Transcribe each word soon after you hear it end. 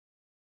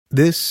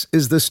This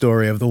is the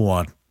story of the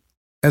one.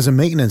 As a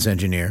maintenance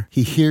engineer,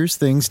 he hears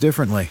things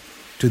differently.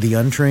 To the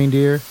untrained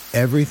ear,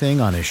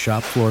 everything on his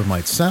shop floor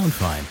might sound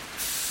fine,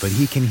 but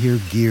he can hear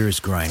gears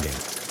grinding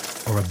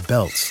or a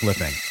belt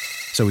slipping.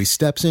 So he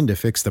steps in to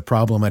fix the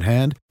problem at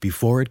hand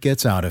before it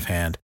gets out of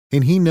hand.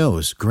 And he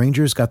knows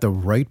Grainger's got the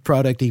right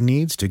product he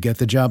needs to get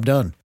the job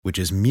done, which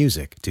is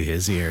music to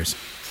his ears.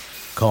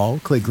 Call,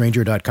 click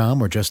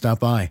Grainger.com, or just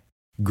stop by.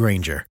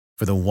 Grainger,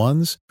 for the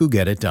ones who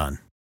get it done.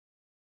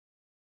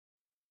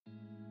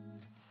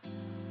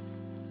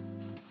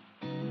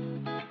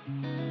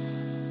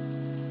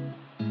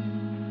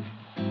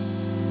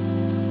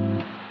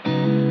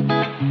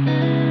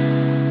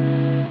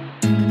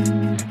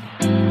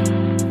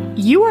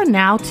 You are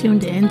now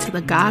tuned in to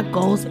the God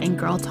Goals and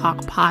Girl Talk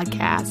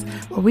podcast,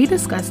 where we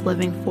discuss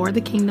living for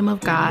the kingdom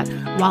of God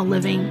while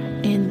living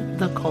in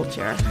the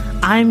culture.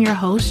 I am your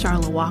host,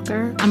 Charlotte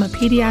Walker. I'm a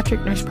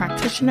pediatric nurse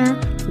practitioner,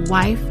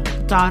 wife,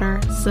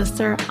 daughter,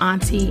 sister,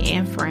 auntie,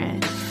 and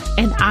friend.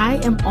 And I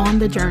am on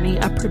the journey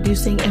of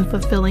producing and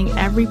fulfilling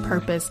every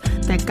purpose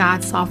that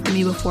God saw for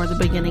me before the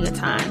beginning of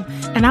time.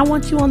 And I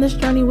want you on this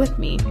journey with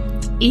me.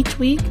 Each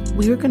week,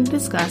 we are going to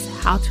discuss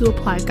how to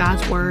apply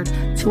God's word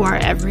to our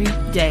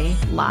everyday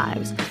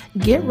lives.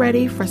 Get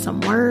ready for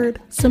some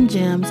word, some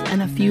gems,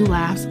 and a few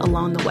laughs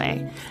along the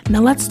way.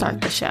 Now let's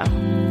start the show.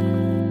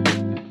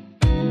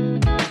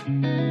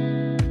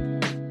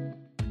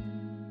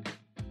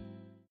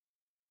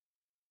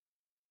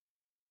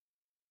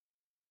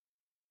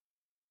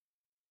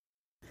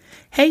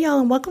 Hey y'all,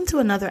 and welcome to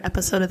another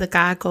episode of the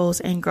God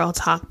Goals and Girl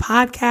Talk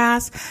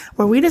podcast,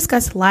 where we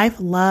discuss life,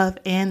 love,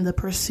 and the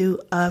pursuit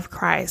of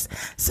Christ.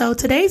 So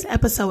today's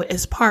episode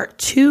is part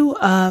 2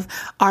 of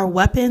our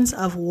weapons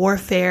of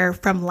warfare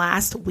from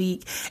last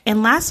week.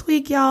 And last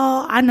week,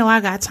 y'all, I know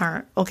I got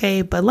turned,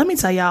 okay? But let me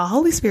tell y'all,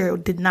 Holy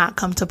Spirit did not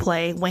come to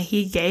play when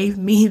he gave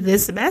me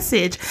this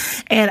message.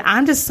 And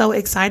I'm just so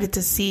excited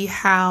to see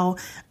how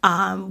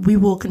we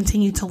will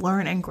continue to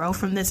learn and grow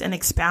from this and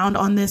expound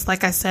on this.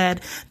 Like I said,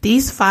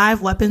 these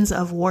 5 weapons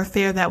of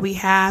warfare that we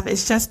have,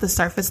 it's just the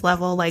surface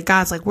level. Like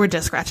God's like, we're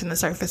just scratching the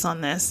surface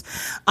on this.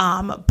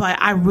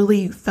 But I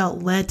really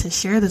felt led to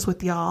share this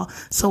with y'all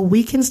so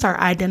we can start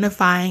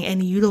identifying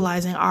and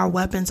utilizing our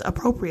weapons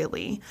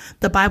appropriately.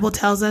 The Bible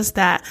tells us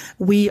that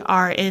we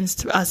are in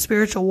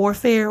spiritual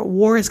warfare.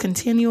 War is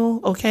continual.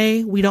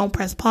 Okay. We don't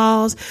press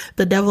pause.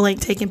 The devil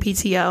ain't taking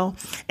PTO.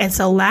 And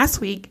so last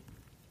week,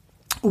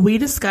 we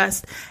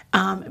discussed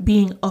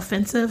being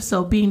offensive,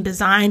 so being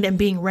designed and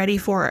being ready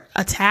for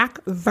attack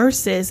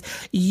versus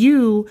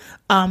you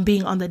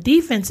being on the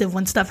defensive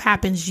when stuff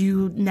happens,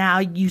 you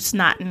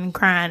snotting and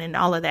crying and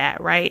all of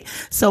that, right?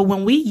 So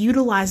when we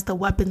utilize the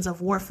weapons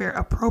of warfare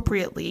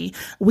appropriately,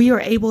 we are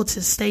able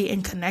to stay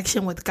in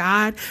connection with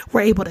God.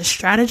 We're able to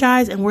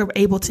strategize and we're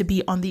able to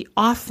be on the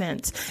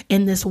offense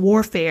in this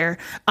warfare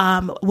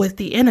with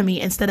the enemy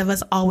instead of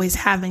us always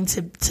having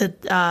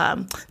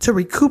to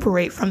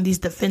recuperate from these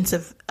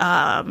defensive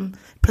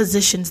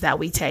positions that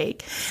we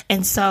take.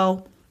 And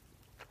so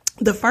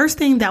the first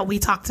thing that we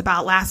talked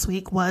about last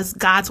week was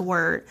God's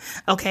word.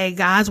 Okay.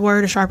 God's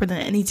word is sharper than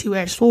any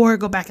two-edged sword.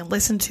 Go back and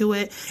listen to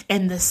it.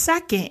 And the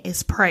second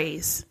is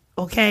praise.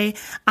 Okay.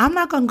 I'm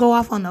not going to go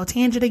off on no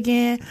tangent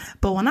again,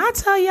 but when I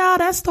tell y'all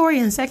that story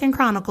in 2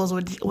 Chronicles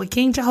with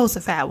King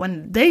Jehoshaphat,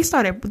 when they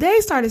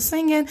started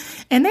singing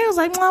and they was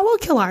like, well, we'll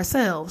kill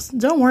ourselves.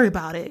 Don't worry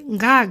about it.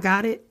 God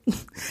got it.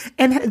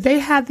 And they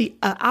had the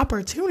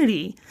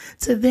opportunity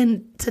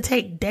to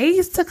take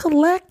days to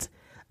collect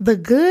the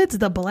goods,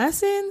 the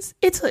blessings.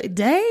 It took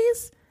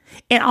days,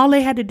 and all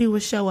they had to do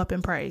was show up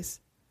and praise.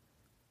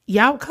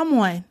 Y'all, come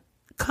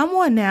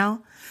on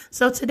now.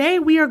 So today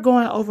we are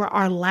going over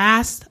our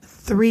last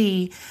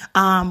 3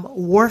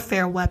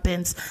 warfare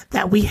weapons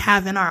that we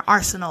have in our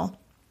arsenal.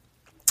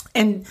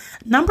 And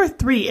number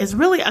 3 is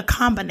really a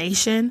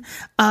combination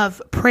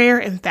of prayer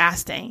and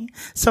fasting.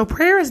 So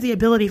prayer is the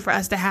ability for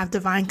us to have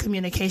divine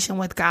communication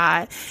with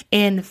God.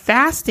 And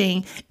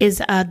fasting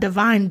is a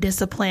divine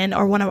discipline,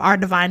 or one of our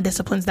divine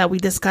disciplines that we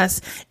discuss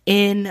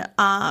in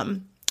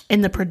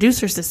the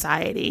Producer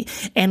Society.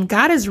 And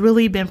God has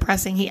really been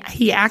pressing.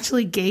 He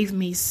actually gave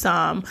me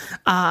some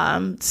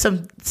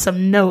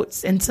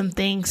notes and some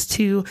things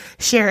to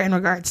share in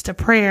regards to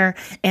prayer.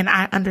 And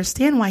I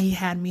understand why he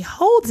had me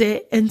hold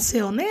it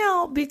until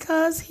now,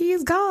 because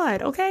he's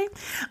God. Okay.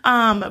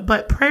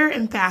 But prayer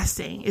and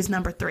fasting is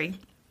number 3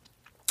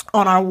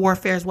 on our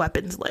warfare's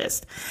weapons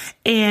list.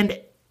 And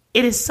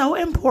it is so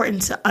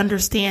important to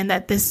understand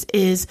that this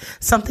is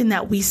something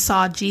that we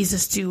saw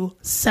Jesus do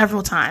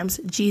several times.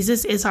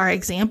 Jesus is our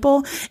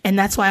example, and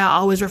that's why I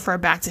always refer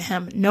back to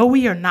him. No,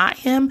 we are not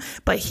him,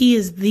 but he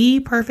is the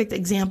perfect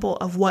example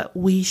of what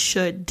we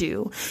should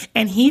do.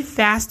 And he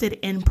fasted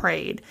and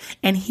prayed,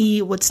 and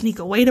he would sneak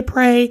away to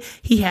pray.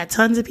 He had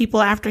tons of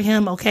people after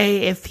him. Okay,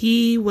 if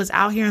he was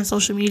out here on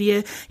social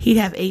media, he'd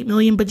have 8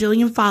 million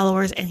bajillion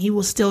followers, and he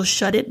will still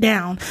shut it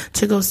down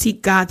to go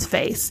seek God's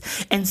face.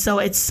 And so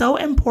it's so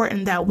important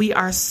important that we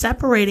are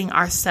separating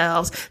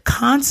ourselves,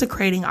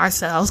 consecrating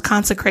ourselves.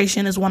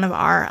 Consecration is one of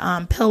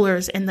our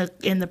pillars in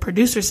the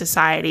Producer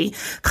Society.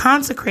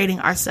 Consecrating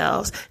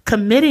ourselves,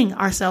 committing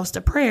ourselves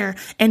to prayer,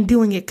 and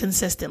doing it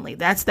consistently.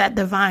 That's that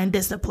divine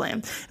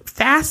discipline.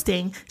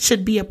 Fasting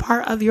should be a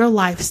part of your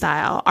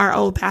lifestyle. Our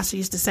old pastor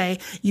used to say,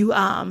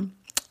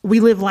 we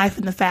live life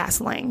in the fast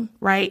lane,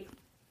 right?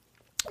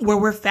 Where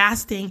we're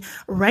fasting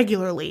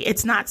regularly.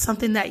 It's not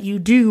something that you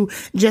do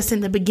just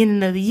in the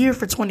beginning of the year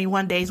for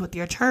 21 days with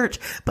your church,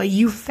 but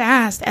you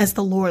fast as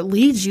the Lord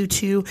leads you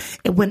to,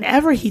 and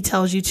whenever he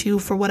tells you to,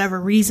 for whatever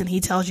reason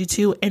he tells you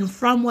to, and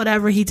from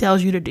whatever he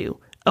tells you to do.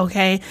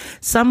 Okay.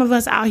 Some of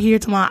us out here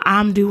tomorrow,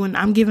 I'm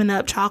giving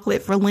up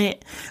chocolate for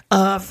Lent,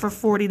 for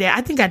 40 days.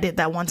 I think I did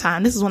that one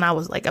time. This is when I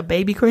was like a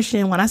baby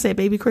Christian. When I say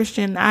baby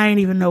Christian, I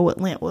didn't even know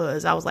what Lent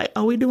was. I was like,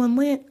 oh, we doing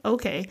Lent?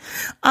 Okay.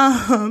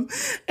 And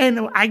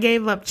I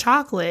gave up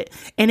chocolate,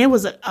 and it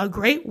was a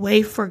great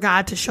way for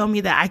God to show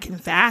me that I can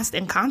fast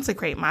and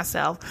consecrate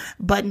myself.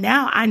 But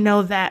now I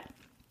know that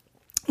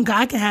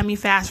God can have me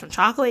fast from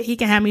chocolate. He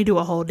can have me do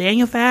a whole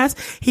Daniel fast.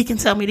 He can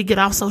tell me to get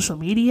off social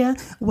media.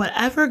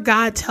 Whatever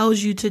God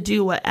tells you to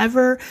do,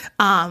 whatever,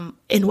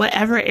 in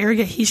whatever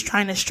area he's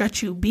trying to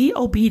stretch you, be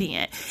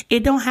obedient.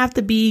 It don't have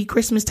to be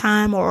Christmas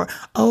time or,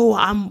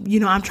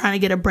 I'm trying to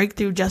get a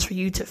breakthrough just for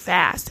you to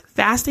fast.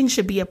 Fasting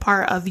should be a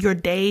part of your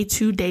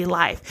day-to-day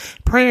life.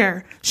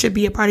 Prayer should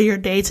be a part of your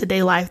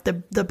day-to-day life.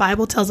 The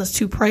Bible tells us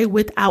to pray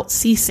without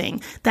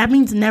ceasing. That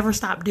means never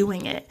stop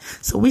doing it.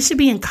 So we should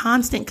be in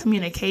constant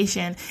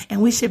communication,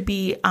 and we should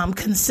be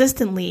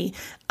consistently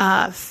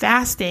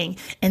fasting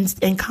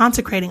and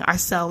consecrating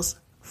ourselves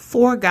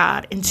for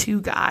God and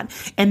to God.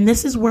 And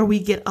this is where we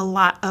get a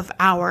lot of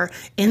our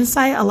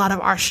insight, a lot of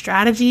our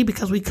strategy,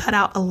 because we cut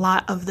out a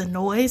lot of the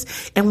noise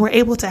and we're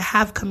able to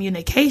have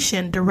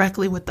communication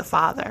directly with the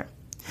Father.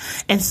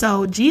 And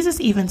so Jesus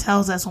even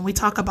tells us, when we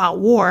talk about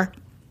war,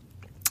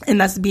 and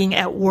that's being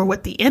at war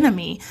with the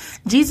enemy,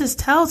 Jesus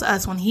tells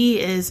us when he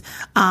is,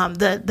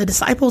 the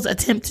disciples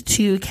attempt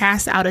to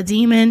cast out a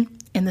demon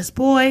in this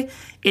boy,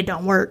 it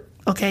don't work.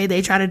 Okay,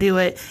 they try to do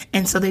it.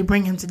 And so they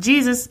bring him to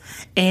Jesus,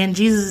 and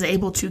Jesus is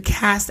able to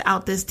cast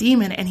out this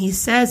demon. And he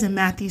says in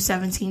Matthew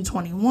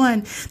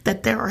 17:21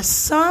 that there are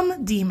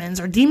some demons,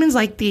 or demons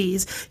like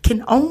these,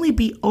 can only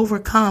be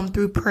overcome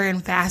through prayer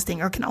and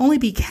fasting, or can only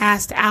be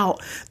cast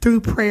out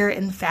through prayer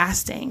and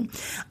fasting.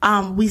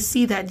 We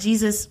see that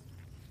Jesus,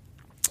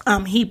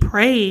 he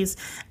prays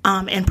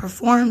and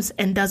performs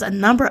and does a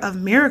number of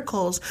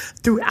miracles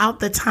throughout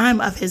the time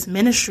of his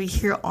ministry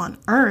here on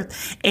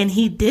earth. And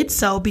he did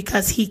so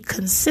because he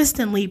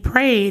consistently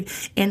prayed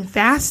and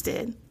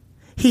fasted.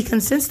 He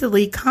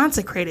consistently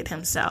consecrated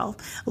himself.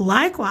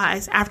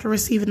 Likewise, after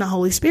receiving the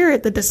Holy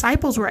Spirit, the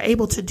disciples were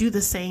able to do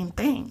the same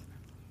thing.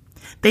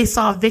 They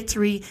saw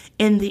victory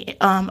in the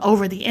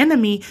over the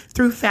enemy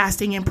through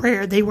fasting and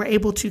prayer. They were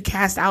able to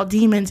cast out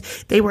demons.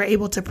 They were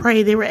able to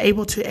pray. They were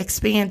able to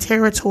expand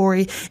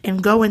territory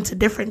and go into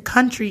different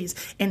countries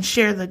and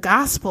share the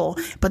gospel.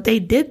 But they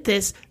did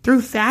this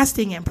through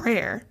fasting and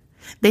prayer.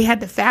 They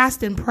had to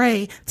fast and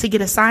pray to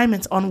get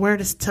assignments on where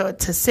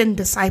to send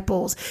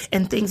disciples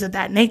and things of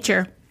that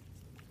nature.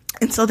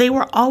 And so they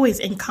were always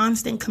in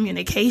constant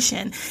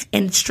communication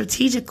and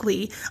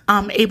strategically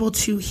able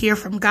to hear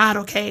from God.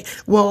 Okay,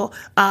 well,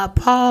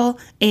 Paul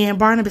and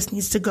Barnabas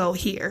needs to go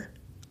here.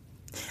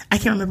 I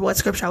can't remember what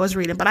scripture I was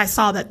reading, but I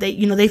saw that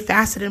they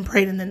fasted and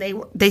prayed, and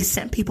then they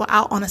sent people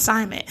out on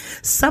assignment.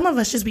 Some of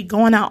us just be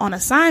going out on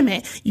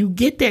assignment. You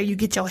get there, you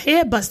get your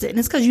head busted, and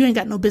it's because you ain't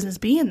got no business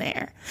being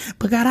there.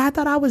 But God, I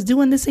thought I was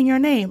doing this in your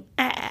name.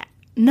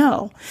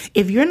 No,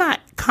 if you're not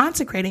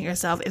consecrating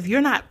yourself, if you're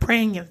not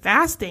praying and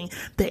fasting,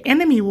 the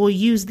enemy will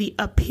use the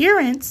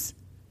appearance,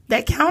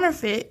 that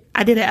counterfeit.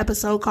 I did an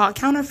episode called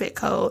Counterfeit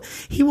Code.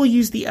 He will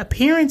use the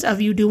appearance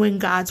of you doing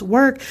God's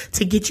work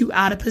to get you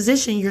out of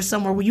position. You're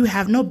somewhere where you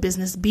have no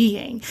business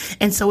being.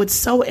 And so it's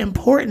so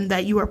important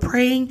that you are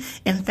praying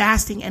and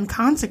fasting and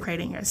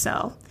consecrating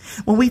yourself.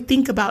 When we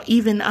think about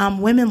even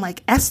women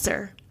like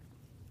Esther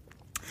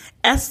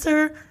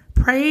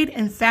prayed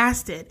and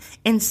fasted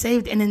and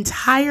saved an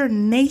entire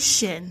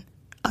nation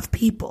of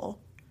people.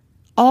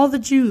 All the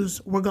Jews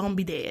were going to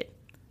be dead.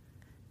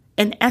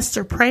 And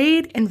Esther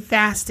prayed and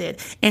fasted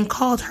and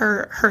called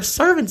her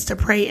servants to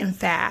pray and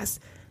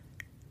fast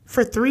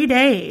for 3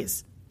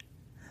 days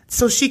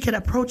so she could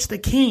approach the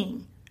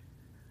king.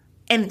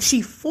 And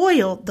she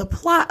foiled the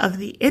plot of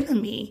the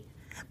enemy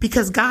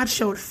because God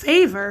showed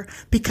favor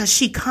because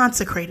she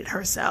consecrated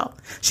herself.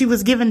 She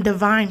was given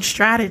divine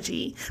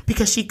strategy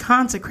because she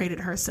consecrated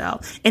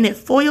herself, and it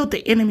foiled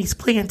the enemy's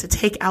plan to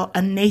take out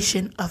a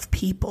nation of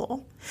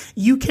people.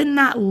 You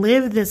cannot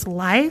live this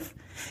life.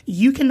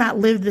 You cannot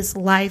live this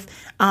life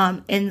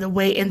in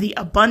the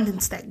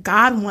abundance that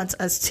God wants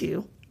us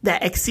to,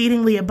 that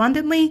exceedingly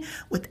abundantly,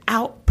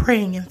 without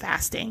praying and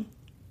fasting.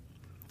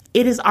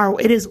 It is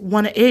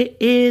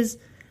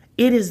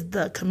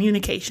the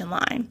communication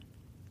line.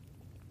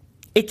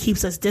 It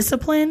keeps us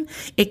disciplined.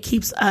 It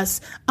keeps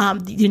us,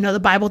 the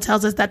Bible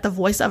tells us that the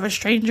voice of a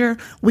stranger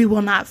we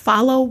will not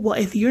follow. Well,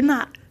 if you're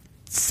not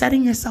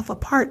setting yourself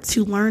apart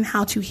to learn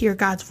how to hear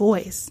God's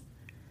voice.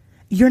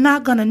 You're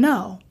not going to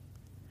know.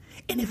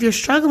 And if you're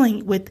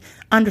struggling with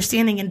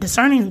understanding and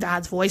discerning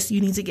God's voice,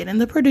 you need to get in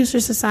the Producer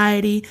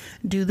Society,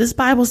 do this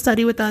Bible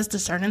study with us,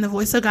 Discerning the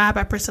Voice of God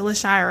by Priscilla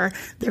Shirer.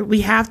 There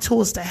we have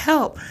tools to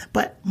help.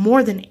 But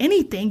more than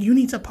anything, you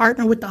need to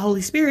partner with the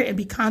Holy Spirit and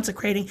be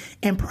consecrating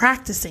and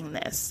practicing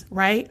this,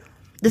 right?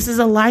 This is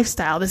a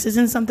lifestyle. This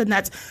isn't something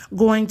that's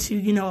going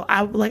to,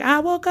 I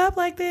woke up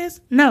like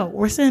this. No,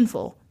 we're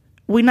sinful.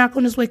 We're not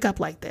going to just wake up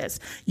like this.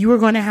 You are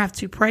going to have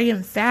to pray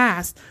and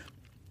fast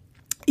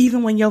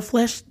even when your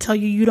flesh tell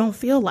you don't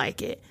feel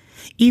like it.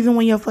 Even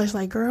when your flesh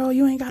like, girl,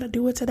 you ain't got to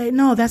do it today.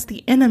 No, that's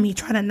the enemy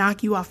trying to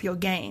knock you off your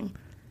game.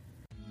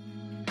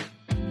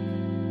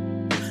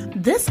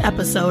 This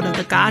episode of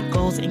the God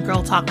Goals and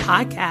Girl Talk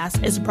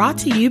podcast is brought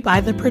to you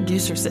by the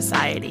Producer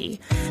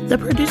Society. The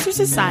Producer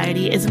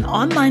Society is an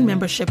online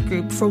membership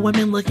group for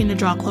women looking to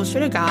draw closer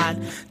to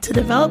God, to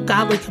develop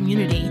godly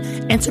community,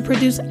 and to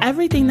produce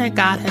everything that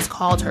God has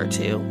called her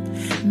to.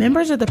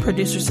 Members of the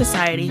Producer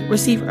Society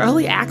receive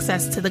early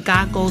access to the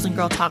God Goals and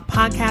Girl Talk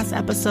podcast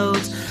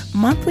episodes,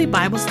 monthly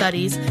Bible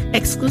studies,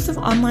 exclusive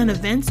online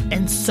events,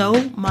 and so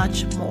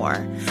much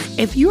more.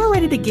 If you are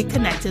ready to get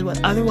connected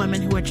with other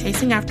women who are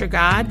chasing after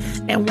God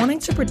and wanting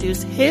to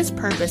produce His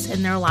purpose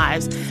in their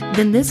lives,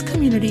 then this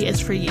community is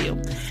for you.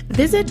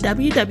 Visit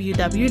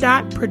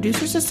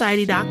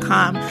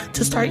www.producersociety.com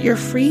to start your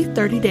free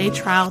 30-day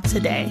trial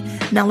today.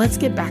 Now let's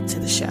get back to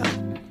the show.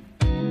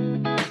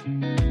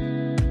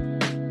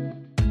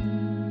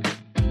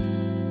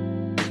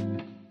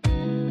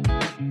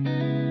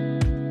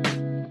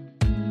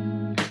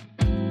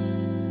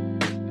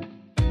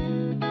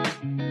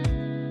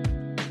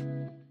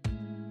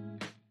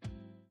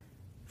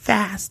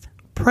 Fast,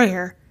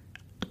 prayer,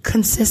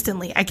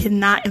 consistently. I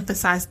cannot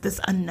emphasize this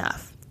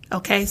enough.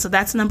 Okay, so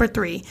that's number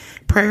 3,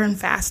 prayer and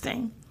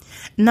fasting.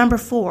 Number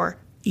 4,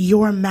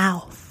 your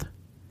mouth.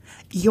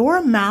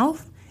 Your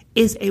mouth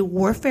is a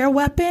warfare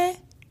weapon,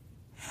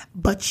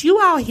 but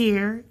you out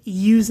here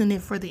using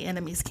it for the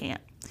enemy's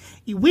camp.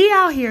 We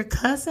out here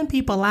cussing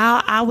people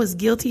out. I was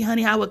guilty,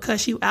 honey. I would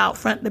cuss you out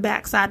front to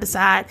back, side to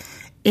side,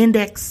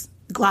 index,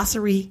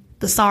 glossary,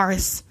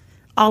 thesaurus,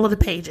 all of the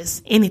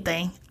pages,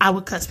 anything. I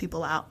would cuss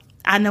people out.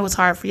 I know it's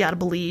hard for y'all to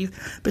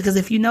believe because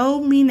if you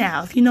know me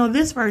now, if you know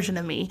this version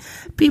of me,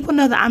 people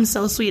know that I'm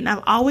so sweet and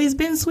I've always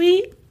been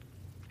sweet,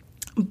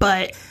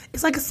 but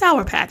it's like a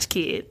Sour Patch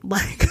Kid.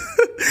 Like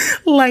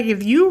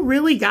if you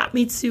really got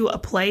me to a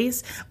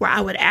place where I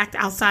would act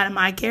outside of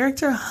my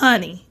character,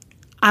 honey,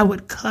 I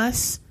would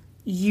cuss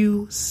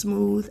you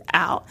smooth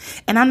out.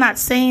 And I'm not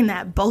saying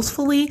that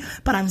boastfully,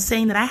 but I'm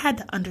saying that I had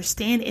to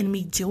understand in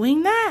me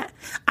doing that,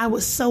 I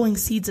was sowing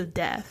seeds of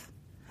death.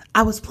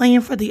 I was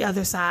playing for the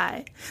other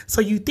side. So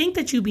you think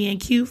that you being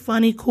cute,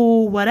 funny,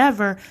 cool,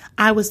 whatever.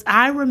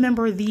 I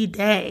remember the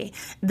day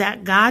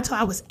that God told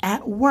I was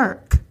at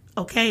work.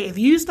 Okay. If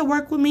you used to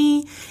work with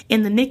me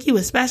in the NICU,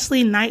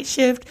 especially night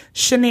shift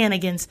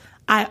shenanigans,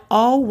 I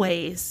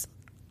always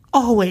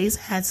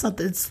had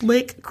something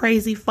slick,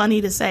 crazy,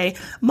 funny to say.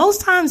 Most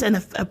times in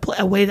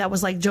a way that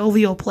was like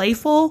jovial,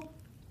 playful.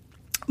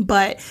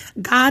 But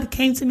God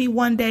came to me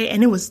one day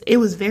and it was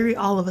very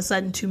all of a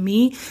sudden to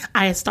me.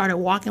 I had started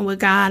walking with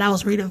God. I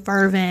was reading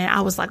fervent.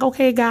 I was like,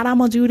 okay, God, I'm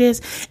going to do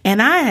this.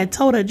 And I had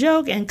told a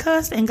joke and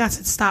cussed and God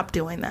said, stop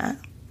doing that.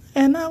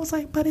 And I was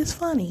like, but it's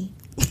funny,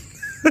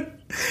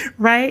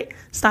 right?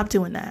 Stop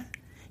doing that.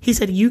 He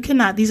said, you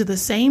cannot. These are the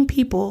same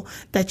people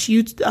that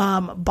you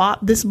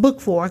bought this book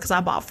for, because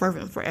I bought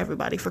Fervent for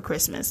everybody for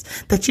Christmas,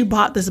 that you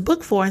bought this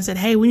book for and said,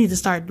 hey, we should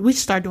start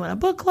doing a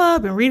book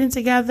club and reading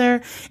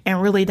together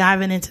and really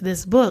diving into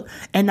this book.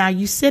 And now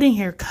you sitting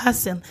here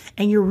cussing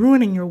and you're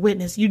ruining your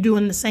witness. You're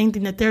doing the same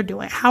thing that they're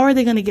doing. How are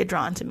they going to get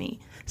drawn to me?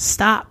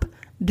 Stop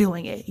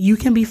doing it. You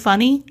can be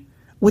funny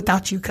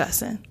without you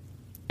cussing.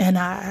 And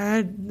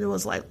it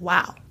was like,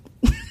 wow.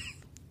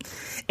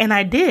 And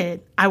I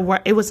did.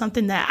 It was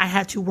something that I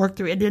had to work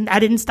through. I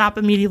didn't stop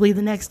immediately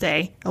the next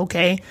day.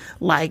 Okay.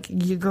 Like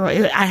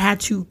I had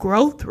to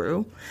grow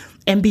through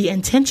and be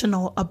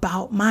intentional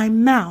about my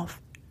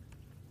mouth.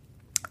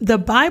 The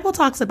Bible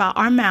talks about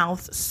our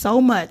mouths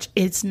so much.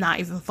 It's not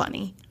even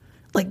funny.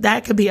 Like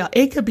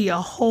it could be a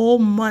whole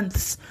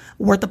month's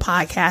worth of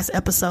podcast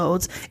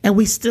episodes and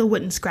we still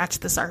wouldn't scratch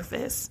the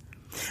surface.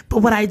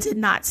 But what I did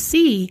not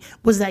see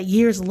was that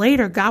years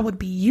later, God would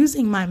be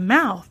using my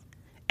mouth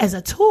as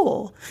a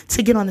tool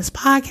to get on this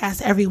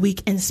podcast every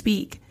week and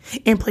speak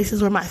in places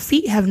where my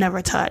feet have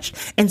never touched.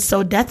 And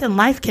so death and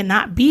life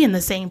cannot be in the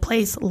same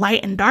place.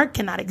 Light and dark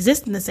cannot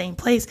exist in the same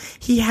place.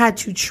 He had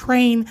to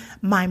train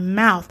my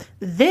mouth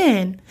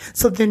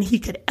so then he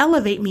could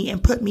elevate me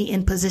and put me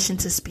in position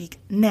to speak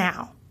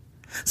now.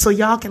 So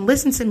y'all can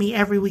listen to me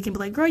every week and be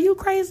like, girl, you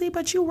crazy,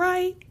 but you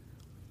right.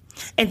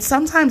 And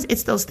sometimes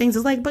it's those things.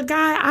 It's like, but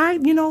God,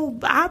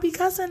 I'll be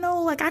cussing.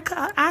 No, like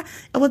I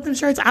with them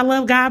shirts. I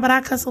love God, but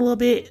I cuss a little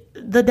bit.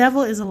 The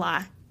devil is a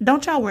lie.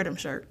 Don't y'all wear them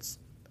shirts.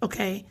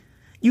 Okay.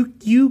 You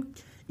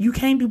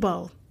can't do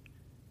both.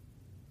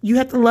 You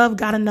have to love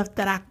God enough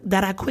that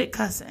I quit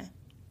cussing.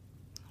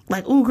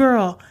 Like, ooh,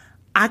 girl,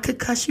 I could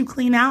cuss you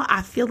clean out.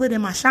 I feel it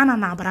in my shana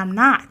now, but I'm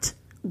not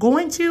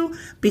going to,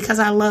 because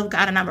I love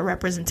God and I'm a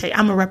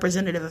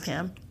representative of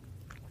him.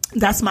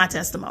 That's my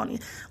testimony.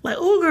 Like,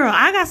 ooh, girl,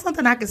 I got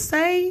something I could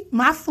say.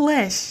 My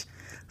flesh,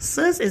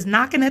 sis, is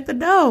knocking at the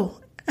door,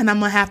 and I'm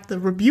going to have to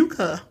rebuke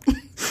her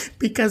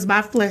because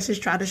my flesh is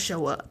trying to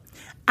show up.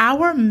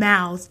 Our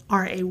mouths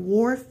are a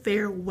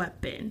warfare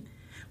weapon.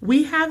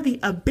 We have the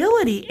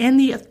ability and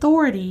the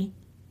authority,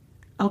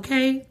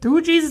 okay,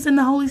 through Jesus and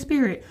the Holy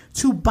Spirit,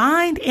 to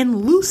bind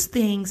and loose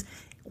things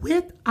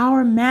with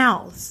our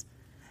mouths.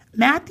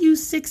 Matthew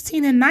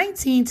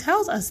 16:19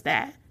 tells us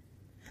that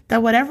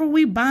whatever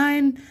we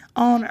bind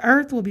on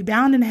earth will be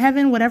bound in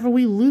heaven. Whatever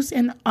we loose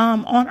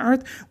on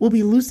earth will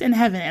be loosed in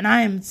heaven. And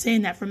I am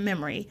saying that from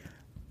memory,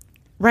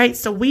 right?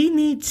 So we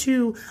need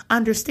to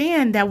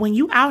understand that when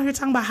you out here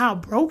talking about how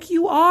broke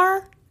you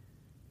are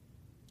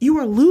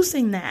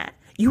loosing that.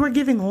 You are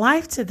giving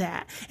life to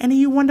that. And then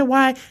you wonder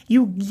why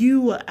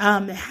you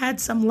had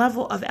some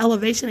level of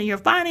elevation in your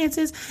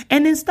finances,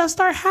 and then stuff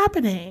start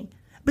happening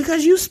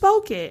because you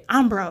spoke it.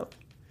 I'm broke.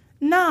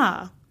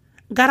 Nah.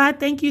 God, I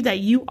thank you that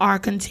you are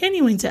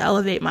continuing to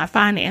elevate my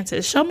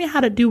finances. Show me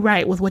how to do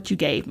right with what you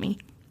gave me.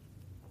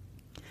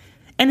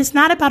 And it's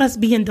not about us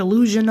being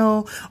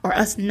delusional or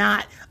us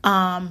not,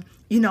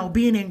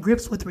 being in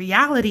grips with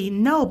reality.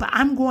 No, but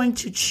I'm going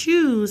to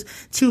choose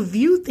to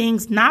view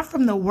things not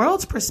from the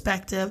world's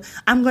perspective.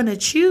 I'm going to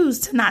choose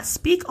to not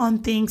speak on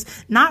things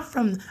not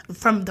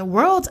from the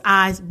world's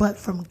eyes, but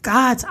from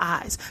God's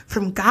eyes,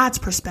 from God's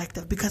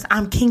perspective, because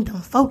I'm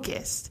kingdom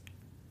focused.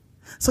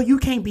 So you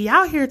can't be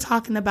out here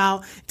talking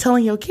about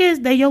telling your kids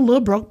they're your little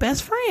broke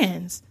best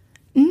friends.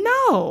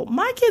 No,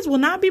 my kids will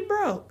not be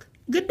broke.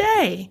 Good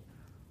day.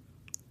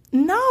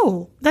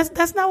 No,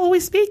 that's not what we're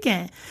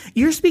speaking.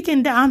 You're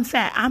speaking that I'm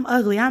fat, I'm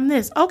ugly, I'm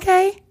this.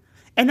 Okay.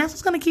 And that's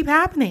what's going to keep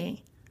happening.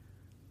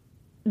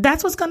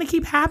 That's what's going to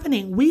keep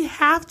happening. We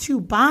have to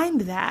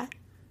bind that.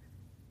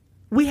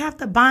 We have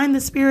to bind the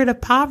spirit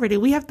of poverty.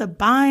 We have to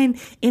bind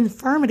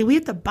infirmity. We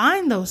have to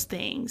bind those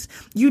things.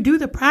 You do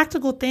the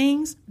practical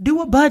things. Do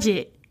a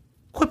budget.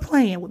 Quit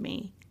playing with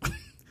me.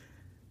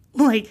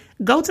 Like,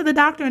 go to the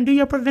doctor and do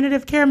your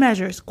preventative care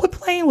measures. Quit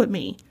playing with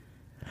me.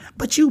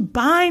 But you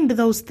bind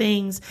those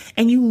things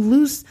and you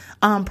loose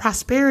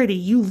prosperity.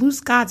 You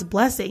loose God's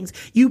blessings.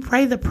 You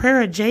pray the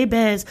prayer of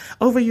Jabez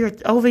over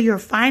your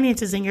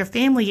finances and your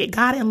family.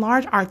 God,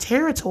 enlarge our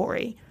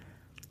territory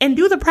and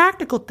do the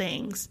practical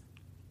things.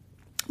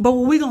 But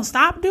what we're going to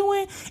stop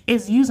doing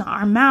is using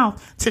our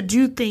mouth to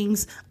do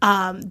things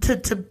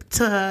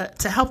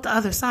to help the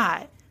other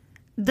side.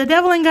 The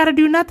devil ain't got to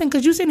do nothing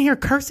because you sitting here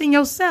cursing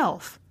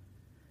yourself,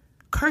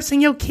 cursing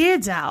your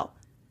kids out.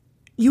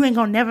 You ain't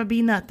going to never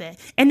be nothing.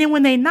 And then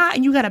when they not,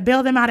 and you got to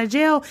bail them out of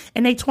jail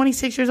and they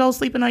 26 years old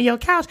sleeping on your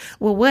couch.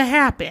 Well, what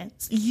happened?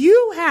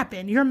 You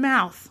happened, your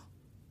mouth,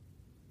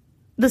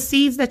 the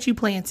seeds that you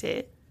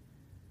planted.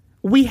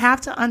 We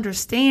have to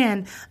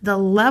understand the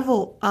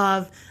level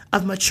of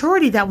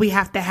maturity that we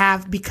have to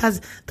have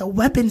because the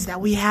weapons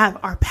that we have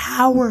are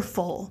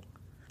powerful.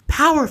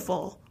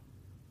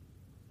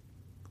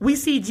 We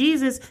see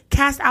Jesus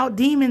cast out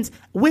demons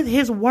with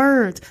his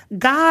words.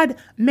 God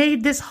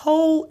made this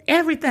whole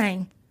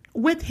everything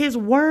with his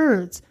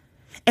words.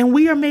 And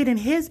we are made in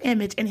his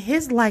image and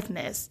his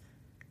likeness.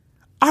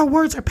 Our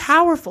words are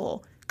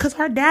powerful because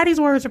our daddy's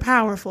words are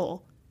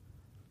powerful.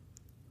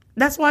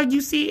 That's why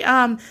you see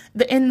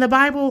in the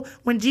Bible,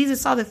 when Jesus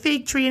saw the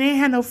fig tree and it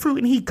had no fruit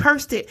and he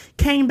cursed it,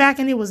 came back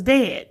and it was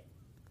dead.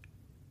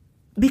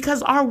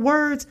 Because our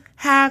words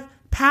have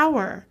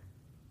power.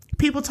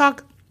 People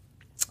talk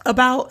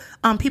about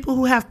people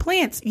who have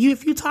plants.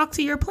 If you talk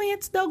to your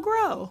plants, they'll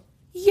grow.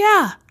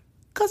 Yeah,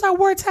 because our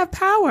words have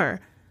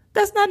power.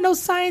 That's not no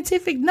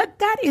scientific,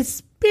 that is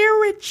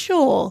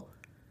spiritual.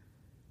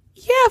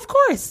 Yeah, of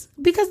course,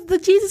 because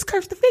Jesus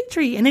cursed the fig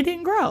tree and it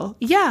didn't grow.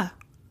 Yeah,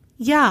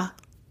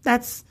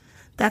 that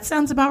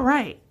sounds about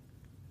right.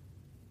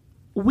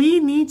 We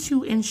need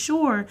to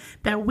ensure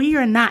that we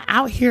are not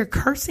out here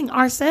cursing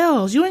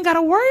ourselves. You ain't got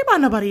to worry about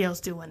nobody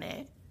else doing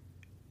it.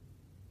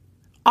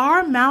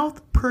 Our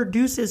mouth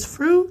produces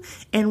fruit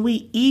and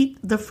we eat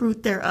the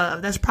fruit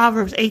thereof. That's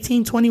Proverbs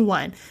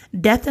 18:21.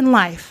 Death and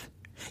life.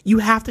 You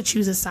have to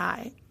choose a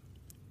side.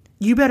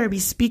 You better be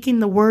speaking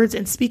the words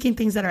and speaking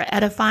things that are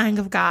edifying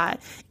of God.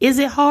 Is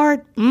it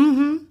hard?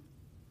 Mm-hmm.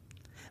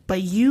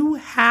 But you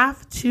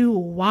have to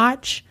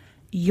watch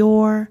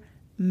your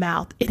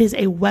mouth. It is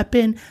a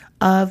weapon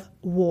of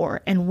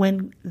war. And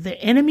when the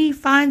enemy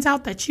finds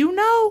out that you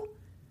know,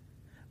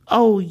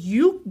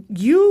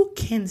 you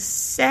can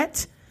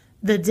set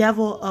the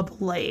devil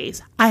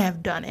ablaze. I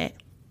have done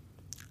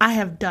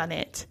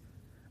it.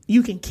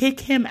 You can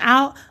kick him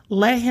out,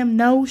 let him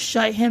know,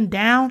 shut him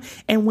down.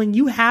 And when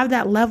you have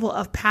that level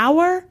of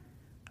power,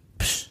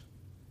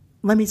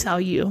 let me tell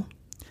you,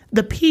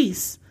 the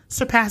peace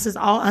surpasses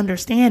all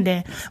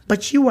understanding.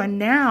 But you are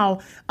now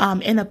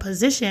in a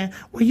position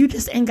where you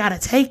just ain't got to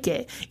take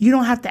it. You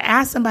don't have to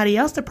ask somebody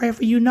else to pray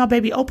for you. No,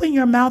 baby, open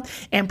your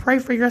mouth and pray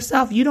for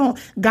yourself.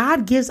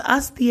 God gives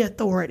us the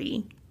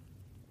authority.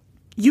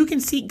 You can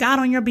seek God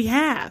on your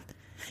behalf.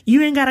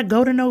 You ain't got to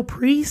go to no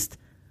priest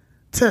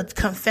to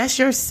confess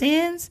your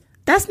sins.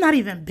 That's not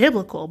even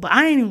biblical, but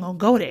I ain't even going to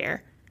go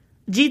there.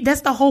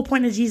 That's the whole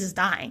point of Jesus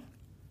dying.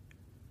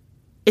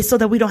 It's so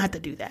that we don't have to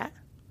do that.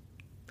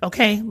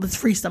 Okay, let's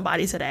free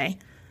somebody today.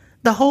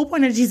 The whole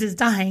point of Jesus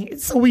dying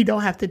is so we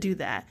don't have to do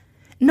that.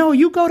 No,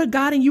 you go to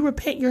God and you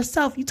repent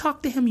yourself. You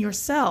talk to him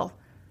yourself.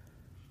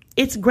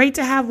 It's great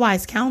to have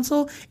wise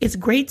counsel. It's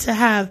great to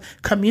have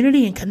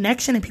community and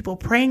connection and people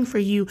praying for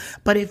you.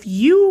 But if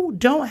you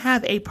don't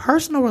have a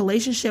personal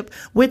relationship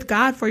with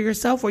God for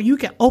yourself where you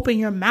can open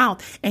your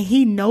mouth and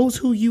he knows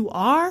who you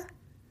are,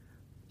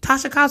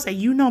 Tasha Cobb said,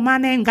 you know my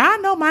name.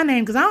 God know my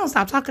name because I don't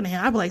stop talking to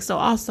him. I'd be like, so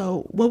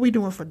also, what we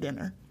doing for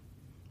dinner?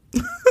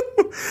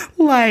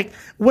 Like,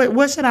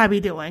 what should I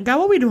be doing? God,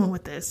 what we doing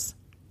with this?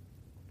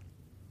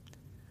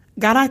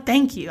 God, I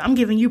thank you. I'm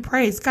giving you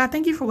praise. God,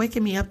 thank you for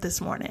waking me up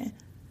this morning.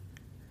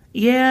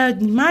 Yeah,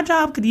 my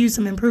job could use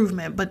some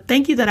improvement, but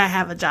thank you that I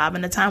have a job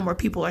in a time where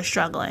people are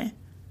struggling.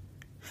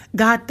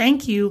 God,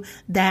 thank you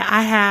that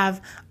I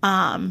have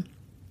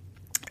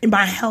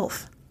my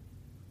health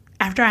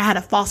after I had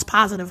a false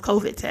positive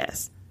COVID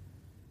test.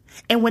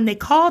 And when they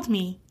called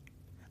me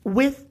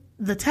with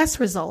the test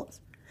results,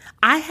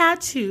 I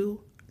had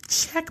to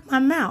check my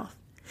mouth.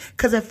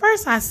 Because at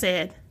first I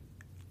said,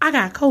 I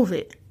got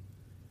COVID.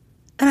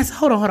 And I said,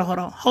 hold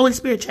on. Holy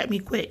Spirit, check me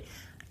quick.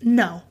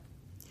 No.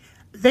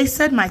 They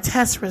said my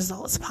test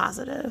results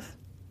positive.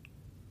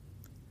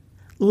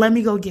 Let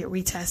me go get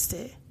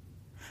retested.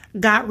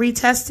 Got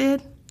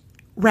retested,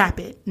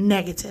 rapid,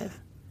 negative,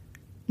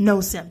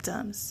 no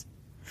symptoms.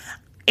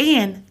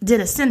 And did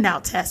a send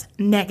out test,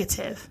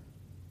 negative.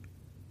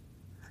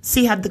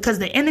 See how, because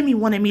the enemy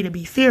wanted me to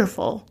be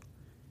fearful.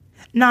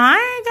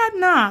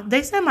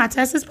 They said my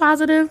test is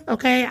positive.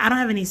 Okay. I don't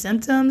have any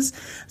symptoms.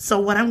 So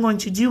what I'm going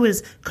to do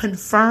is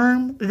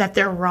confirm that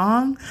they're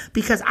wrong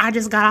because I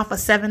just got off a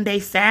 7-day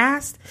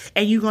fast.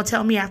 And you're going to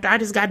tell me after I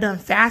just got done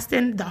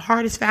fasting, the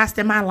hardest fast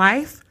in my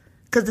life.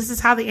 Because this is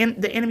how the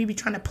enemy be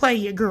trying to play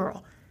your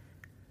girl.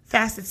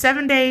 Fasted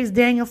 7 days,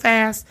 Daniel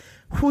fast.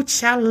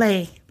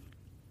 Huchale.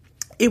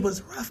 It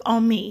was rough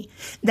on me.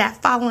 That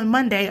following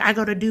Monday, I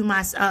go to do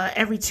my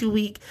every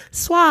 2-week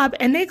swab,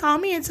 and they call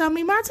me and tell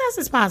me my test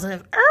is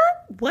positive.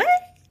 What?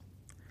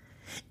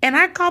 And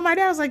I called my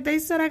dad. I was like, they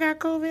said I got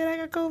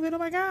COVID. Oh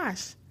my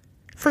gosh.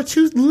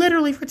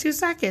 Literally for 2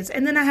 seconds.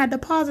 And then I had to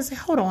pause and say,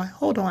 hold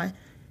on.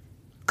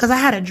 Because I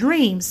had a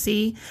dream,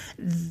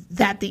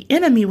 that the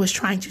enemy was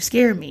trying to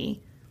scare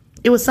me.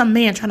 It was some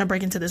man trying to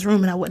break into this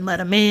room and I wouldn't let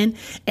him in.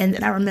 And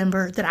then I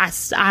remember that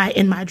I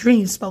in my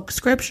dream spoke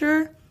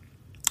scripture.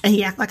 And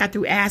he acted like I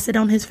threw acid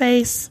on his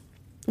face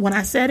when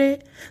I said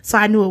it. So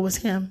I knew it was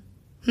him.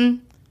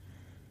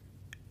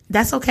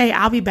 That's okay.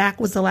 I'll be back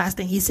was the last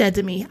thing he said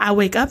to me. I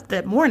wake up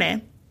that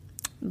morning,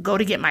 go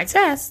to get my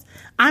test.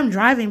 I'm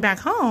driving back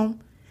home.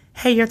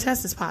 Hey, your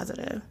test is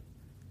positive.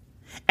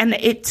 And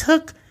it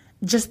took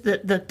just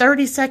the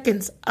 30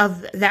 seconds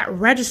of that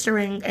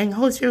registering. And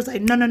Holy Spirit was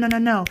like,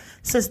 no.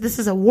 Says this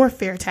is a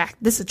warfare attack.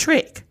 This is a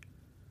trick.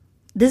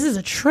 This is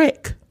a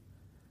trick.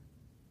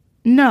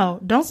 No,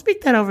 don't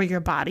speak that over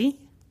your body.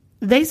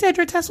 They said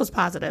your test was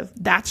positive.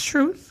 That's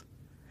truth.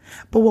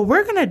 But what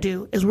we're going to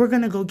do is we're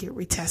going to go get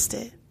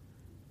retested.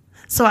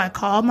 So I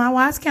called my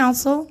wise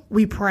counsel.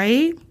 We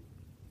prayed.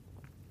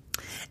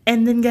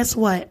 And then guess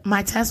what?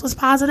 My test was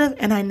positive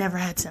and I never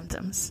had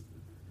symptoms.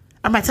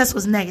 Or my test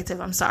was negative.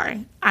 I'm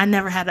sorry. I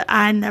never had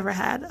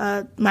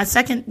my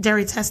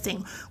secondary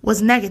testing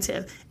was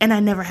negative and I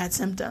never had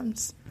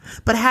symptoms.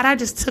 But had I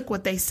just took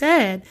what they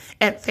said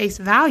at face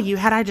value,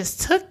 had I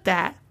just took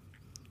that,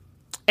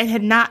 and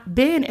had not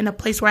been in a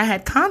place where I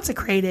had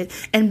consecrated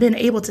and been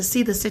able to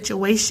see the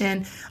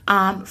situation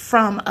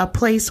from a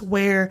place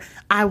where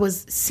I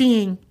was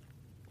seeing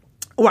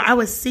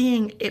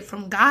it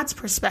from God's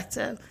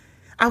perspective.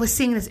 I was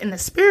seeing this in the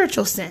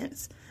spiritual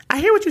sense.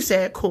 I hear what you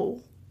said.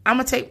 Cool. I'm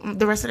going to take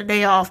the rest of the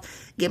day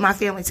off, get my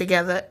family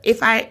together. If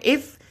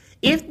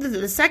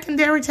the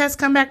secondary tests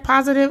come back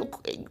positive,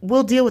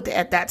 we'll deal with it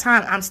at that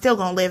time. I'm still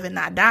going to live and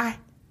not die.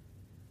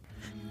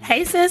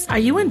 Hey sis, are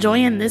you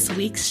enjoying this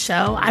week's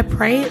show? I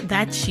pray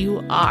that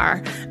you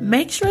are.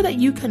 Make sure that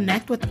you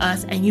connect with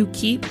us and you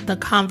keep the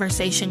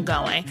conversation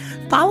going.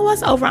 Follow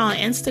us over on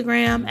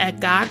Instagram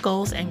at God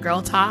Goals and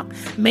Girl Talk.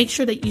 Make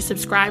sure that you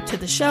subscribe to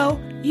the show,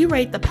 you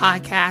rate the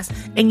podcast,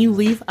 and you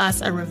leave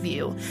us a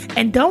review.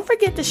 And don't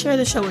forget to share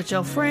the show with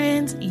your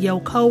friends, your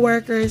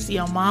coworkers,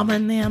 your mom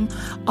and them,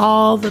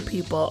 all the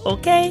people.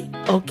 Okay?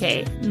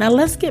 Okay. Now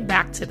let's get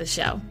back to the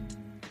show.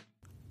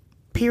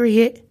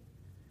 Period.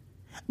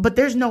 But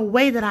there's no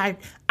way that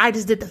I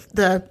just did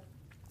the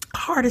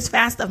hardest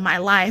fast of my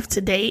life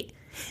to date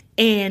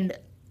and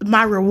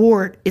my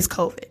reward is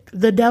COVID.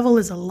 The devil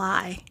is a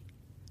lie.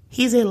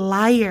 He's a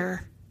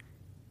liar.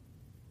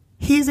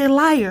 He's a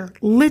liar.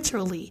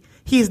 Literally,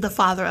 he is the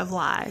father of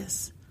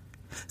lies.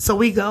 So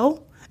we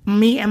go,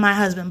 me and my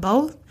husband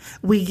both,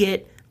 we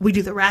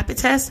do the rapid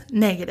test,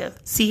 negative.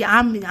 See,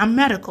 I'm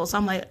medical. So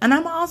I'm like, and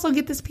I'm also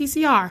get this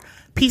PCR.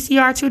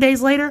 PCR 2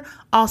 days later,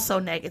 also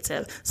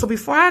negative. So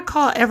before I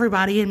call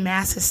everybody in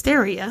mass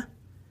hysteria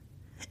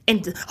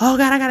and, oh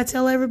God, I got to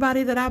tell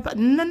everybody that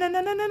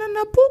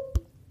no,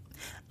 boop.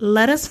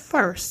 Let us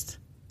first.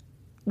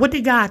 What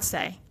did God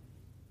say?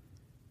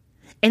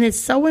 And it's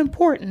so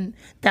important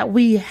that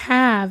we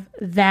have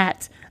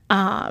that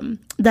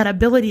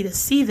ability to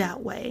see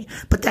that way.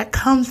 But that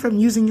comes from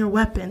using your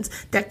weapons.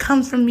 That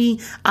comes from me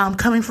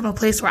coming from a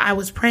place where I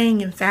was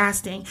praying and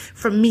fasting,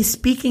 from me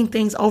speaking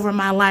things over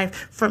my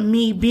life, from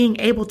me being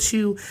able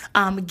to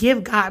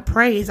give God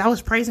praise. I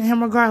was praising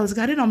him regardless.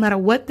 God, it don't matter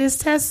what this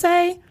test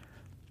say,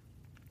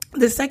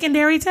 the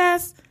secondary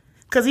test,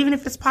 because even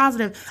if it's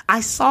positive,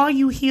 I saw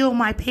you heal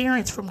my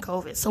parents from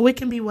COVID. So it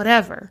can be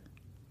whatever.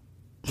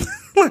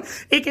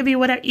 It can be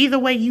whatever. Either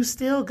way, you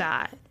still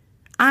God.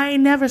 I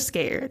ain't never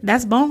scared.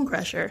 That's bone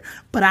crusher.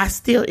 But I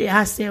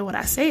said what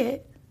I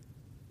said.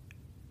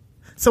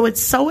 So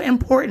it's so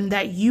important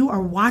that you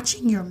are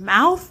watching your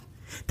mouth,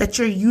 that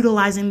you're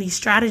utilizing these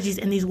strategies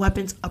and these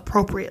weapons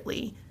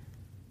appropriately.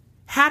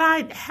 Had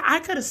I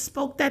could have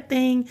spoke that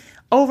thing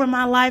over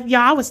my life.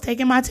 Y'all, I was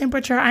taking my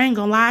temperature. I ain't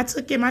gonna lie. I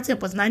took it. My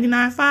temp was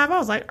 99.5. I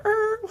was like,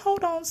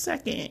 hold on a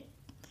second.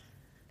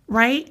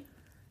 Right?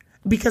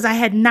 Because I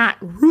had not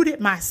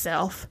rooted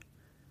myself.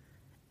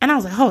 And I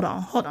was like, hold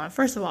on.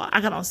 First of all, I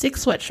got on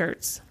 6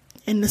 sweatshirts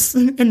in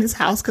this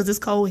house because it's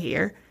cold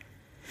here.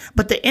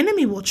 But the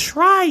enemy will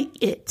try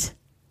it.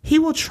 He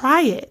will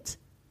try it.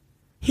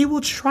 He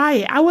will try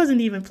it. I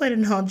wasn't even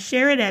planning on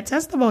sharing that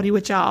testimony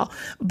with y'all.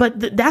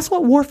 But that's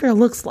what warfare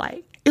looks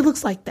like. It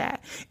looks like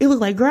that. It looks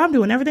like, girl, I'm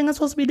doing everything I'm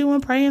supposed to be doing,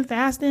 praying,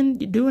 fasting,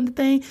 doing the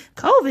thing.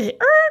 COVID,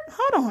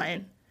 hold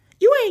on.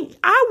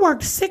 I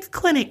worked sick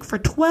clinic for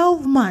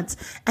 12 months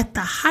at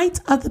the height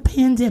of the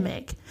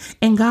pandemic,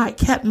 and God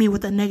kept me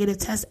with a negative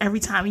test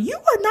every time. You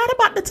are not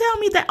about to tell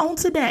me that on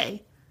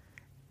today.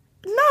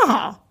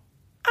 No.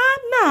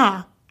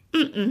 Nah.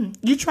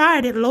 You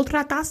tried it. Lo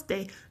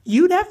trataste.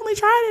 You definitely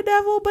tried it,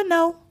 devil,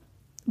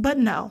 but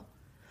no.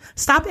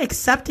 Stop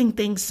accepting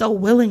things so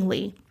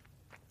willingly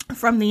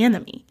from the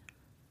enemy.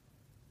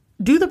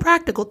 Do the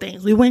practical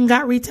things. We went and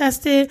got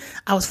retested.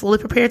 I was fully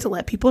prepared to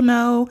let people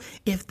know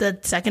if the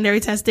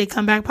secondary test did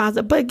come back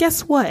positive. But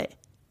guess what?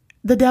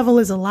 The devil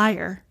is a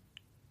liar.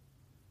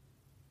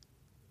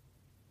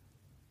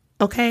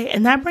 Okay?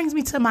 And that brings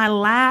me to my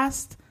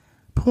last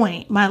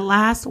point, my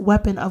last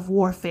weapon of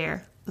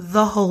warfare,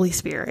 the Holy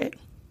Spirit.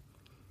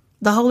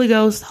 The Holy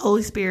Ghost,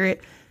 Holy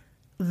Spirit,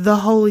 the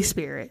Holy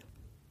Spirit.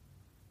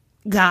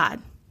 God.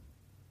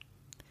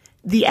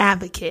 The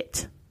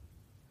advocate.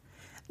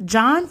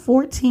 John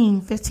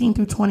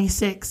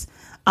 14:15-26,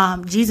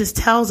 Jesus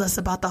tells us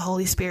about the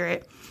Holy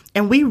Spirit.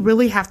 And we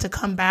really have to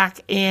come back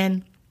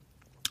and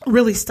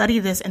really study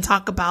this and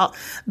talk about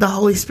the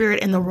Holy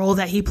Spirit and the role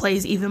that he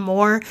plays even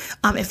more.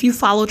 If you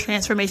follow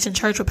Transformation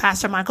Church with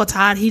Pastor Michael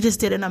Todd, he just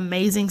did an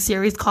amazing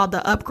series called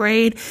The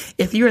Upgrade.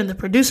 If you're in the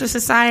Producer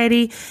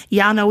Society,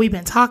 y'all know we've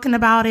been talking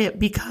about it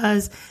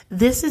because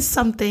this is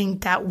something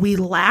that we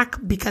lack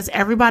because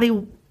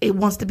everybody it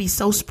wants to be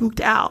so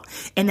spooked out.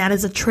 And that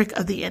is a trick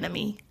of the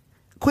enemy.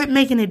 Quit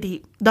making it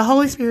deep. The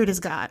Holy Spirit is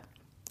God.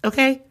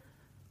 Okay?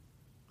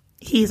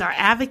 He's our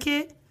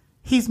advocate.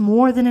 He's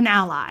more than an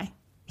ally.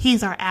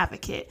 He's our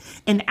advocate.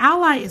 An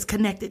ally is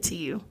connected to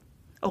you.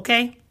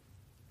 Okay?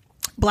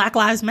 Black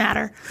Lives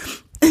Matter.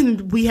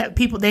 And we have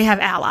people, they have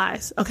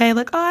allies. Okay?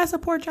 Like, oh, I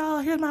support y'all.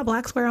 Here's my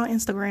black square on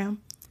Instagram.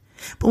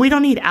 But we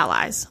don't need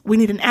allies. We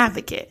need an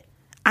advocate.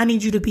 I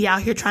need you to be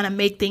out here trying to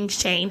make things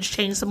change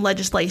some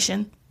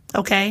legislation.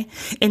 Okay?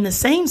 In the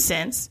same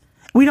sense,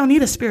 we don't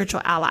need a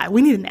spiritual ally.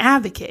 We need an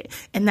advocate.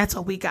 And that's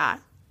what we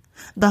got.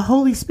 The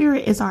Holy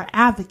Spirit is our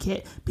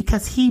advocate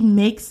because he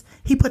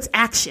puts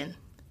action.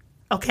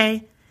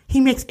 Okay? He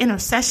makes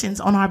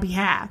intercessions on our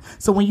behalf.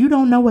 So when you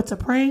don't know what to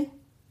pray,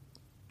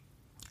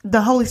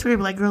 the Holy Spirit will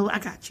be like, girl, I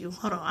got you.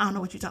 Hold on. I don't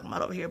know what you're talking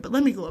about over here, but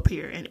let me go up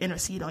here and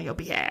intercede on your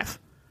behalf.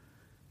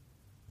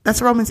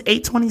 That's Romans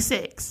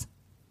 8:26.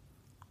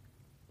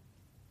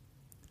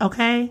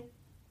 Okay?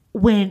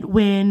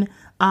 When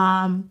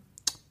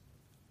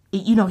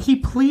he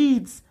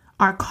pleads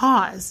our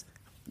cause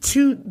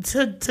to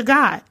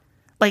God.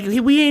 Like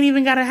we ain't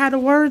even got to have the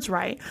words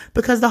right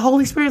because the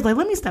Holy Spirit's like,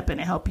 let me step in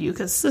and help you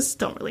because sis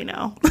don't really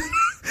know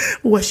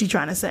what she's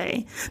trying to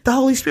say. The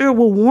Holy Spirit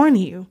will warn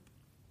you.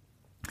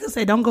 He'll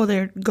say, don't go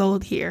there, go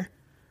here.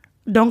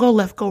 Don't go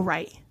left, go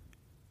right.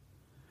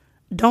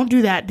 Don't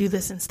do that, do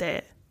this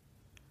instead.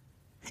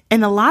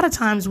 And a lot of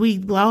times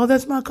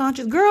that's my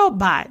conscience. Girl,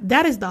 bye.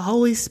 That is the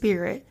Holy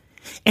Spirit.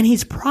 And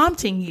he's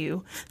prompting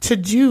you to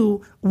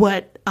do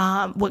what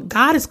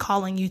God is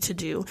calling you to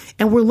do.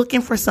 And we're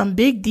looking for some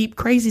big, deep,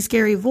 crazy,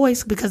 scary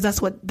voice because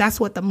that's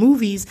what the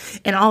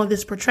movies and all of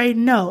this portrayed.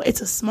 No,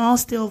 it's a small,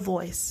 still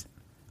voice.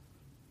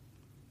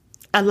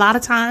 A lot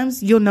of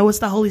times you'll know it's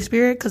the Holy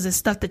Spirit because it's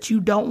stuff that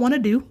you don't want to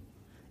do.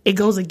 It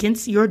goes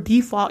against your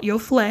default, your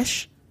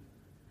flesh.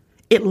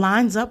 It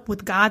lines up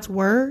with God's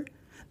word,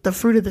 the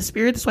fruit of the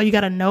Spirit. That's why you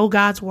got to know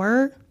God's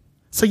word.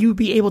 So you'll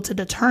be able to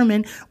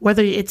determine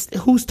whether it's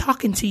who's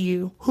talking to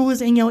you, who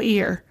is in your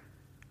ear.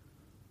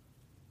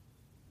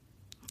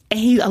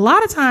 And a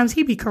lot of times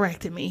he be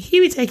correcting me. He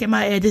be taking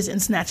my edges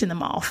and snatching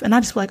them off. And I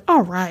just be like,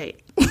 all right,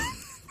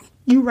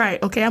 you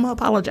right. Okay, I'm gonna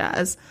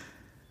apologize.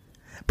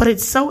 But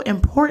it's so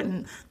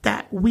important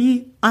that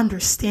we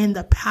understand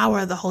the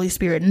power of the Holy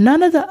Spirit.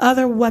 None of the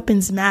other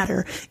weapons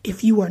matter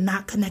if you are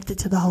not connected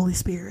to the Holy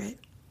Spirit.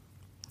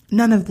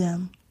 None of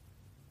them.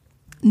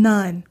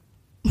 None.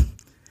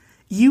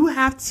 You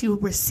have to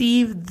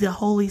receive the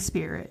Holy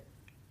Spirit.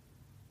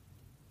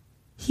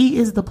 He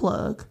is the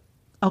plug.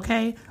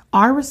 Okay?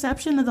 Our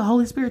reception of the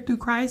Holy Spirit through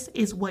Christ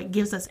is what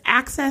gives us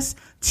access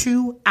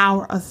to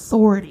our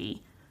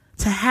authority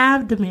to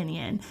have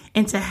dominion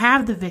and to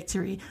have the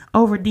victory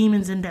over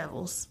demons and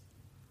devils.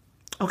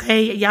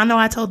 Okay? Y'all know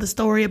I told the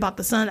story about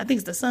the son. I think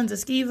it's the sons of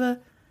Sceva.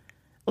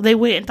 Well, they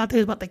went and thought they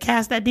was about to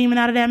cast that demon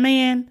out of that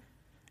man.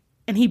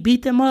 And he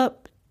beat them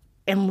up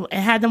and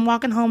had them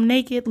walking home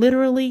naked,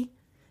 literally,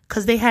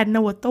 because they had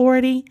no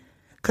authority,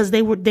 because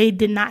they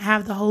did not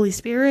have the Holy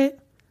Spirit.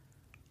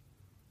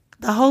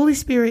 The Holy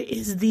Spirit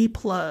is the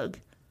plug.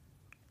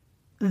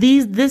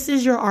 This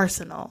is your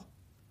arsenal.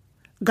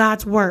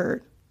 God's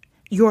word,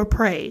 your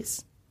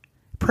praise,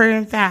 prayer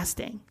and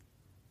fasting,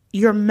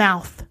 your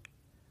mouth,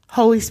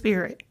 Holy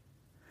Spirit.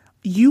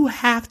 You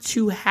have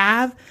to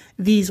have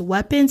these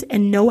weapons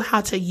and know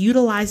how to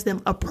utilize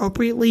them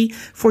appropriately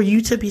for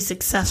you to be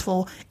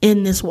successful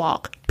in this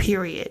walk,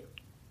 period.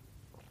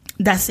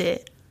 That's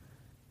it.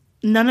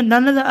 None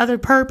of the other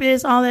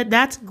purpose, all that,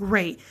 that's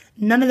great.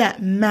 None of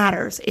that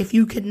matters if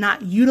you could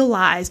not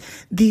utilize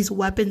these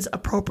weapons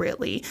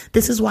appropriately.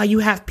 This is why you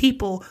have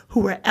people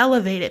who are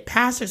elevated,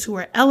 pastors who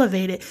are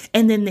elevated,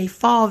 and then they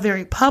fall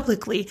very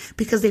publicly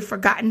because they've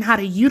forgotten how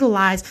to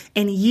utilize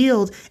and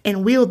yield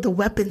and wield the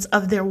weapons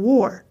of their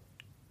war.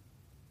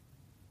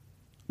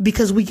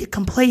 Because we get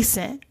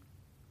complacent.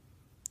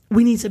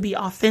 We need to be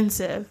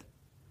offensive.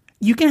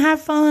 You can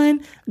have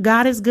fun.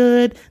 God is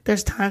good.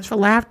 There's times for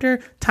laughter,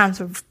 times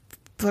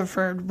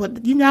for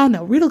what you now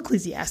know. Read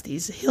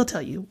Ecclesiastes. He'll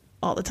tell you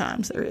all the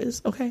times there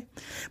is. Okay.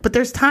 But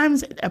there's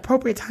times,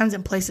 appropriate times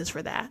and places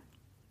for that.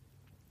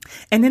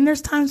 And then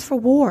there's times for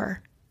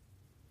war.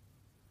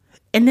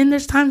 And then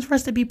there's times for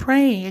us to be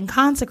praying and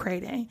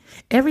consecrating.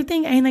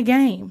 Everything ain't a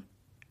game.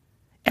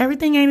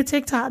 Everything ain't a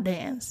TikTok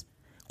dance.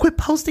 Quit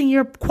posting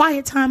your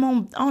quiet time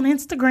on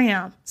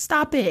Instagram.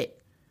 Stop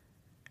it.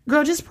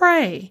 Girl, just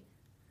pray.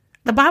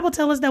 The Bible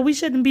tells us that we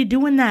shouldn't be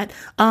doing that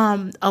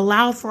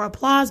allowed for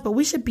applause, but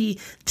we should be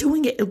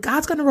doing it.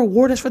 God's going to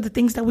reward us for the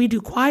things that we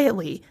do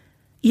quietly.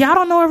 Y'all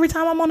don't know every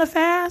time I'm on a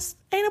fast.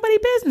 Ain't nobody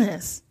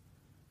business.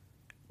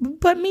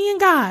 But me and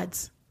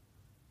God's.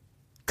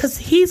 Because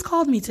he's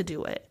called me to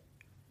do it.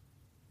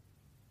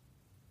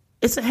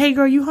 It's a, hey,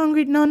 girl, you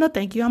hungry? No,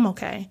 thank you. I'm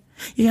okay.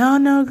 Y'all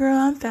know, girl,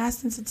 I'm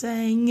fasting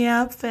today.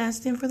 Yeah, I'm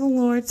fasting for the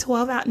Lord.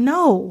 12 hours.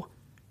 No.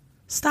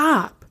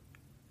 Stop.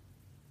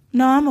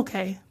 No, I'm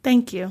okay.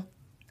 Thank you.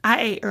 I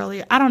ate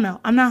earlier. I don't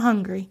know. I'm not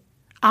hungry.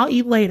 I'll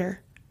eat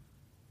later.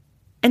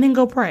 And then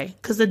go pray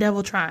because the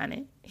devil trying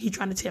it. He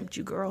trying to tempt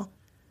you, girl.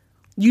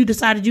 You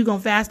decided you going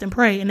to fast and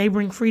pray and they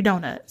bring free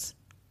donuts.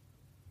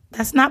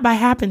 That's not by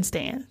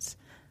happenstance.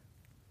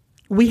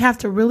 We have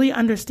to really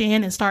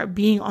understand and start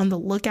being on the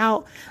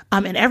lookout.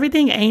 And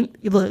everything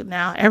ain't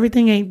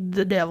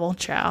the devil,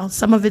 child.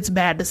 Some of it's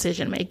bad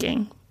decision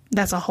making.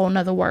 That's a whole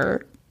nother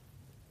word.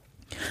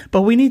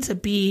 But we need to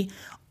be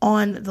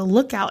on the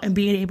lookout and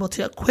being able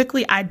to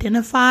quickly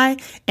identify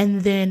and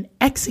then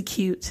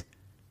execute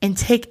and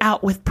take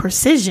out with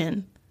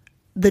precision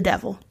the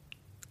devil,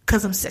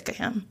 because I'm sick of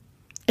him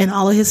and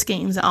all of his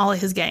schemes and all of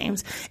his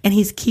games. And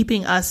he's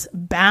keeping us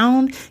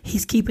bound.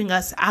 He's keeping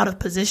us out of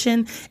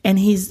position, and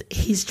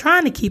he's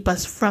trying to keep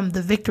us from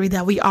the victory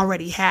that we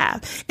already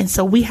have. And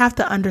so we have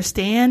to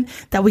understand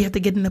that we have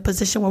to get in a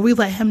position where we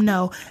let him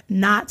know,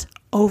 not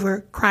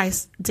over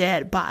Christ's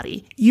dead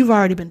body. You've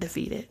already been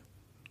defeated.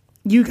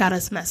 You got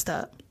us messed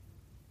up.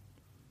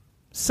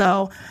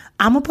 So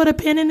I'm going to put a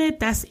pin in it.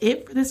 That's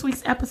it for this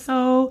week's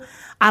episode.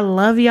 I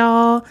love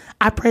y'all.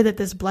 I pray that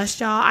this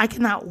blessed y'all. I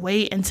cannot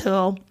wait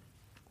until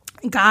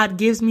God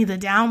gives me the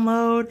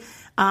download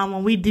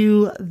when we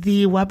do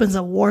the Weapons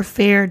of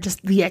Warfare,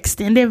 just the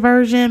extended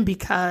version,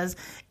 because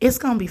it's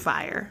going to be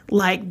fire.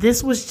 Like,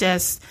 this was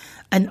just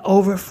an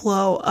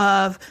overflow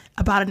of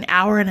about an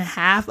hour and a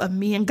half of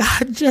me and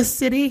God just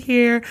sitting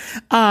here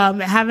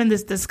having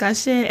this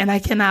discussion. And I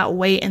cannot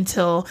wait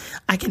until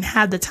I can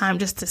have the time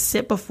just to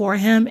sit before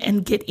him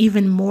and get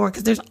even more,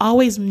 because there's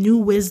always new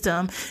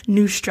wisdom,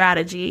 new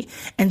strategy.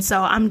 And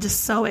so I'm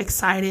just so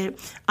excited.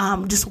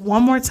 Just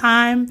one more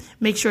time,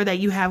 make sure that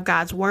you have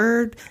God's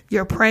word,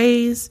 your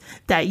praise,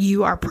 that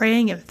you are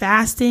praying and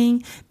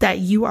fasting, that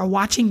you are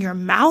watching your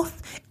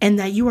mouth, and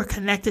that you are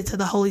connected to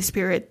the Holy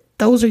Spirit.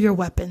 Those are your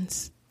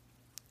weapons.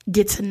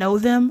 Get to know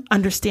them,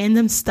 understand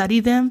them, study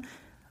them,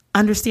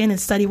 understand and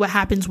study what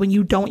happens when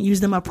you don't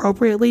use them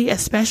appropriately,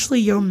 especially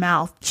your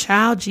mouth.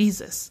 Child,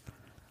 Jesus.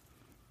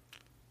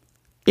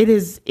 It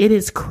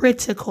is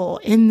critical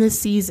in this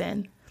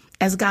season,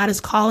 as God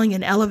is calling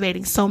and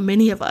elevating so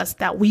many of us,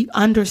 that we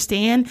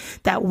understand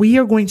that we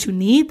are going to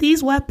need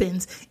these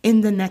weapons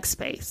in the next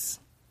space.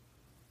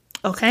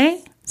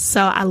 Okay?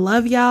 So I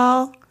love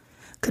y'all.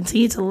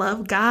 Continue to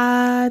love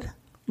God.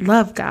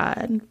 Love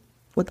God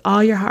with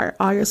all your heart,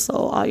 all your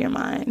soul, all your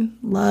mind.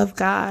 Love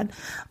God.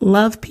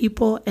 Love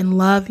people and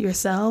love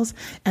yourselves.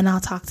 And I'll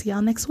talk to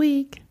y'all next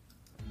week.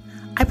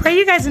 I pray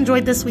you guys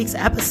enjoyed this week's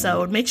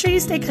episode. Make sure you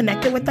stay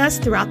connected with us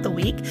throughout the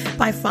week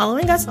by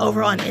following us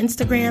over on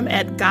Instagram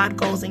at God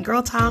Goals and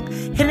Girl Talk,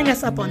 hitting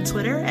us up on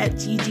Twitter at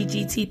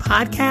GGGT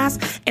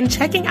Podcast, and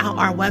checking out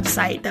our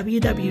website,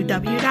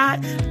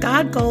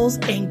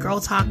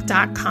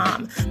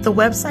 www.godgoalsandgirltalk.com. The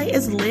website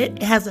is lit.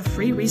 It has a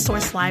free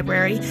resource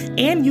library,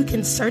 and you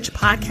can search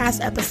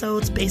podcast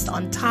episodes based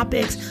on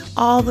topics,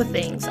 all the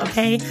things,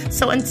 okay?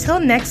 So until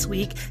next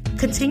week,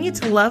 continue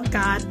to love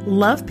God,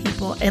 love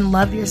people, and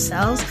love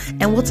yourselves.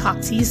 And we'll talk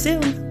to you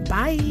soon.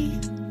 Bye.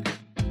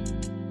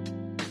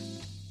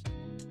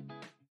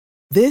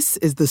 This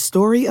is the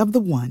story of the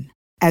one.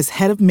 As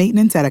head of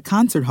maintenance at a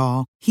concert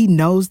hall, he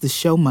knows the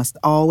show must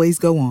always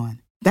go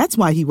on. That's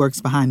why he works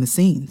behind the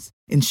scenes,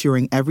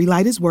 ensuring every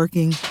light is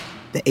working,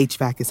 the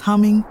HVAC is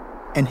humming,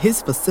 and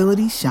his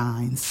facility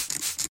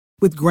shines.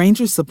 With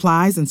Grainger's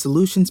supplies and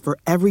solutions for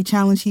every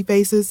challenge he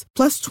faces,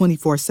 plus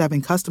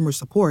 24/7 customer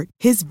support,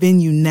 his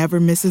venue never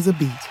misses a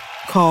beat.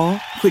 Call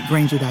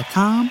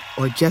quickgrainger.com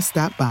or just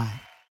stop by.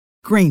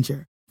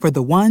 Grainger, for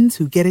the ones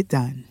who get it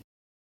done.